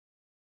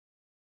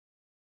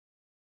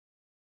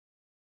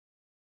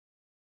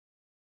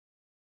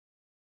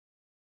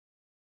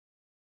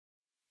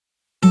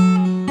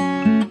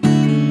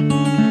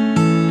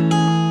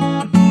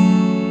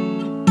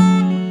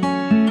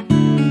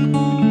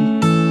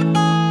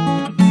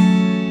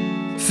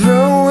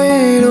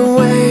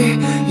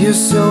your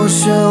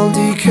social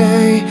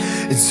decay.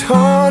 It's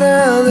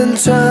harder than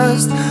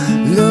just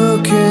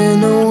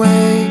looking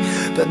away,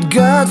 but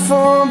God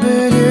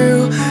forbid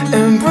you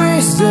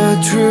embrace the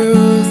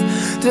truth.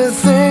 The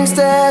things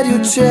that you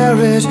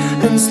cherish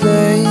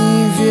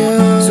enslave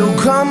you. So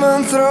come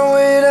and throw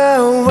it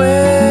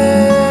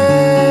away,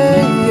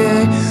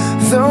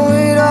 though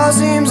it all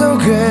seems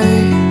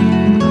okay.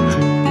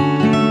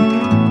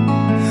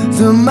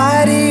 The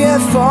mighty are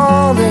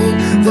falling,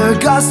 the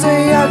gods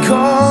they are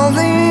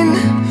calling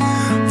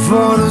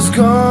for those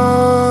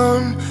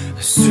gone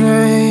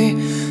astray.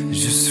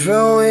 Just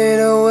throw it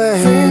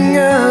away.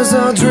 Fingers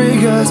or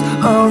triggers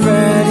are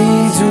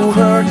ready to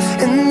hurt.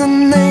 In the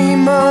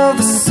name of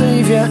the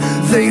Savior,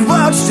 they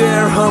watch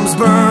their homes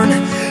burn.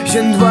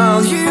 And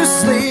while you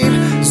sleep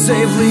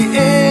safely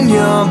in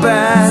your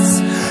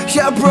beds,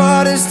 your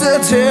blood is the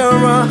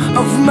terror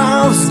of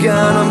mouths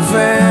gone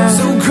unfair.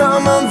 So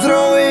come and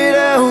throw it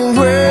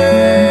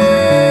away,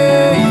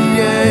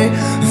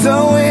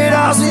 though it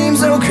all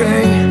seems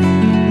okay.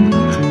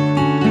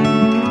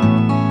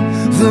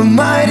 The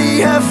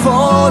mighty have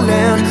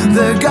fallen,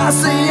 the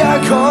gods they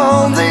are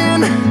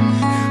calling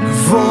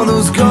for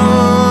those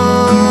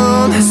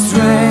gone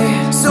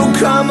astray. So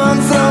come and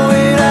throw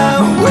it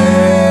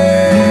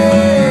away,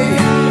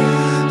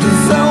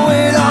 though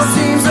it all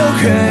seems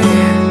okay.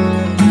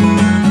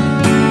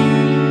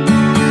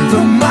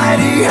 The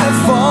mighty have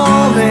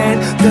fallen,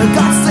 the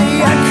gods they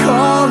are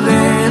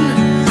calling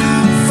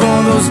for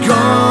those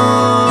gone